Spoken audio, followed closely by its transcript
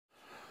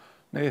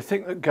Now you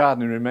think that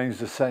gardening remains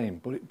the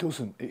same, but it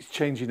doesn't. It's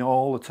changing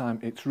all the time.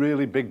 It's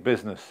really big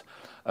business,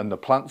 and the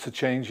plants are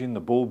changing, the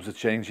bulbs are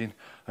changing,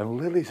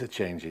 and lilies are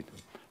changing.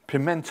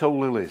 Pimento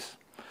lilies.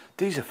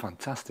 These are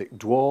fantastic.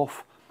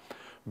 Dwarf,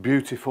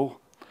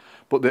 beautiful.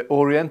 But the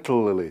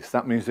Oriental lilies,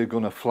 that means they're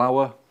going to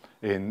flower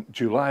in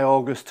July,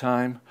 August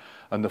time,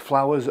 and the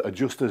flowers are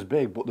just as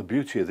big, but the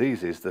beauty of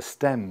these is the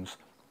stems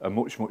are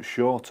much, much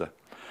shorter.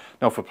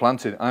 Now for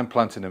planting, I'm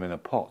planting them in a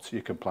pot.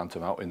 You can plant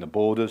them out in the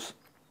borders.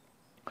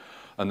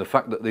 And the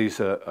fact that these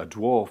are a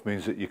dwarf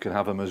means that you can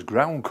have them as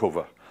ground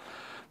cover.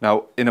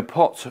 Now in a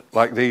pot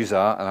like these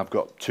are, and I've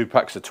got 2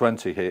 packs of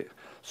 20 here,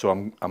 so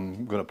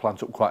I'm going to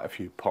plant up quite a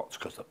few pots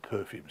because the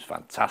perfume's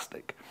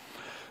fantastic.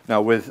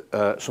 Now with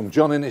some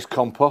John Innes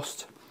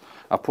compost,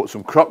 I've put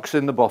some crocks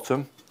in the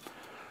bottom,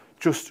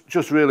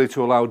 just really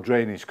to allow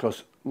drainage,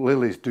 because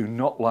lilies do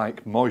not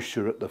like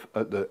moisture at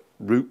the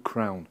root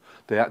crown.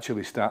 They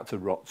actually start to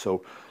rot,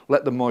 so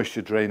let the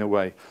moisture drain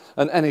away.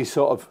 And any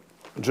sort of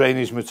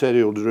drainage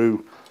material,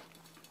 drew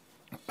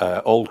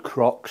old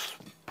crocks,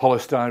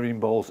 polystyrene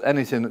balls,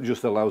 anything that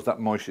just allows that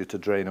moisture to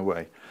drain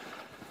away.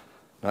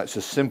 Now it's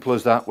as simple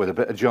as that with a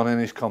bit of John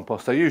Innes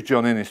compost. I use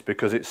John Innes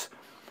because it's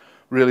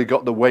really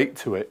got the weight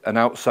to it, and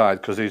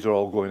outside, because these are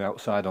all going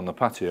outside on the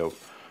patio,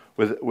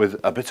 with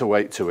a bit of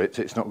weight to it,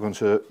 it's not going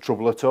to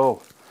trouble at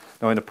all.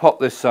 Now in a pot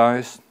this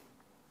size,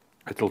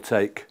 it'll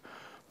take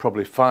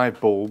probably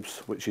 5 bulbs,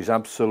 which is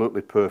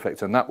absolutely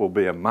perfect, and that will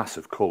be a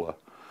massive colour.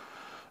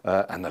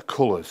 And the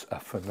colours are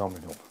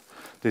phenomenal.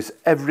 There's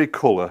every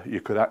colour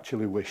you could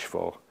actually wish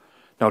for.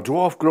 Now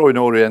dwarf growing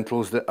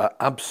Orientals that are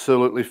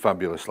absolutely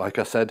fabulous. Like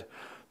I said,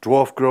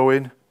 dwarf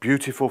growing,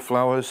 beautiful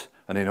flowers,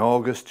 and in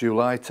August,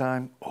 July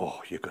time,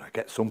 oh, you're going to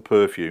get some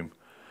perfume.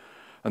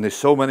 And there's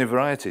so many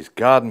varieties.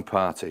 Garden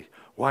Party,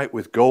 white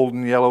with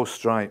golden yellow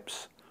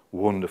stripes,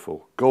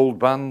 wonderful. Gold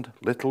Band,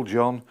 Little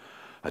John,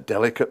 a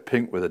delicate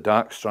pink with a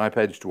dark stripe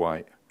edged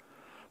white.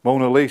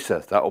 Mona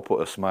Lisa, that'll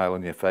put a smile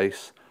on your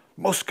face.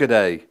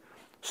 Muscadet,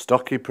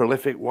 stocky,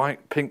 prolific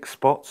white, pink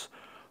spots.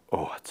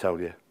 Oh, I tell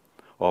you.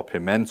 Or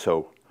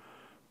Pimento,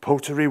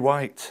 pottery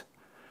white.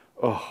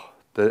 Oh,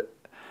 the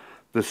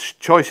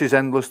choice is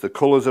endless, the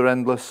colours are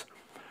endless.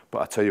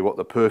 But I tell you what,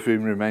 the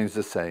perfume remains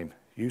the same.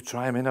 You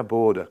try them in a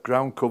border,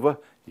 ground cover,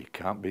 you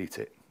can't beat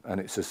it. And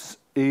it's as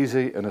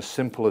easy and as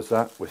simple as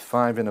that, with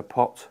 5 in a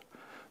pot,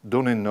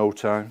 done in no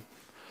time.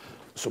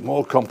 Some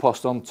more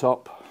compost on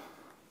top.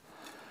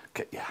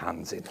 Get your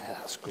hands in there,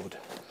 that's good.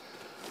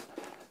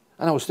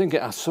 And I was thinking,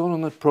 I saw on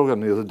the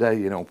programme the other day,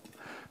 you know,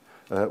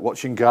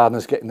 watching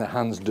gardeners getting their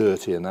hands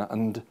dirty and that,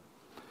 and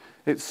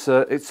it's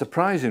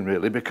surprising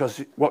really,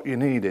 because what you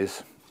need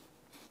is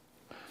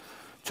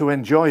to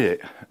enjoy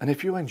it. And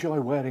if you enjoy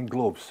wearing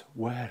gloves,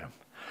 wear them.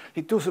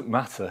 It doesn't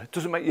matter. It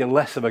doesn't make you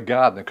less of a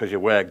gardener because you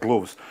wear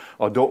gloves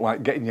or don't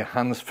like getting your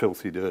hands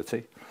filthy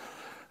dirty.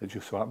 It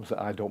just so happens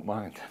that I don't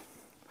mind.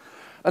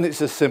 And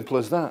it's as simple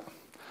as that.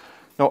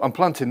 Now I'm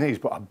planting these,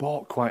 but I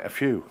bought quite a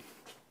few,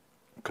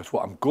 because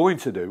what I'm going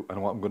to do,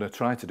 and what I'm going to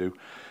try to do,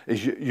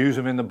 is use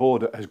them in the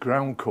border as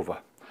ground cover.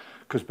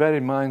 Because bear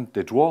in mind,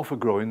 the dwarf are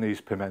growing,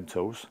 these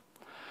pimentos.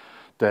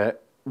 They're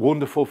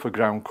wonderful for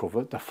ground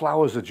cover. The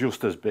flowers are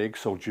just as big,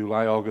 so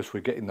July, August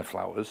we're getting the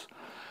flowers.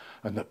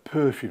 And the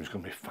perfume's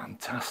going to be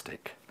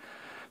fantastic.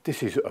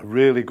 This is a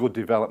really good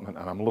development,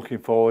 and I'm looking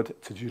forward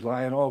to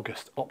July and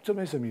August.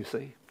 Optimism, you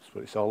see, that's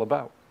what it's all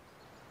about.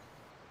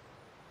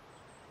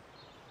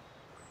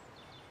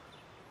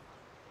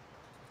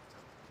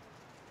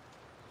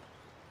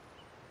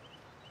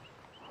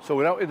 So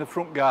we're out in the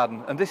front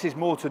garden, and this is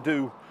more to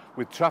do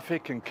with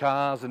traffic and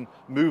cars and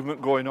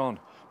movement going on.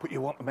 But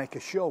you want to make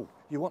a show.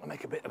 You want to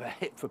make a bit of a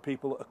hit for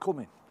people that are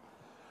coming.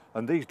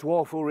 And these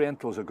dwarf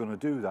Orientals are going to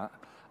do that.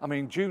 I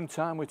mean, June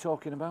time we're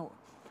talking about.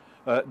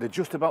 They're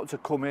just about to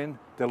come in.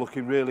 They're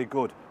looking really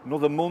good.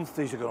 Another month,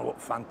 these are going to look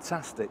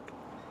fantastic.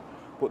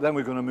 But then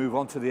we're going to move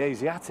on to the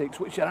Asiatics,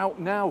 which are out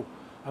now.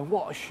 And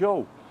what a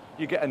show.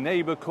 You get a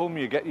neighbour come,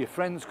 you get your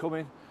friends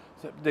coming.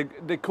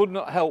 They could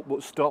not help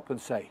but stop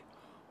and say,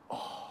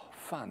 oh,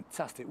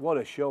 fantastic, what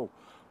a show.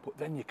 But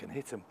then you can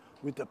hit them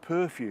with the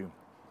perfume.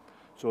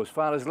 So as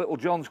far as Little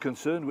John's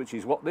concerned, which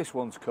is what this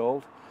one's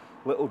called,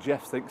 Little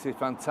Jeff thinks it's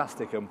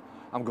fantastic.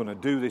 I'm going to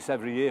do this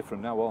every year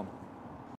from now on.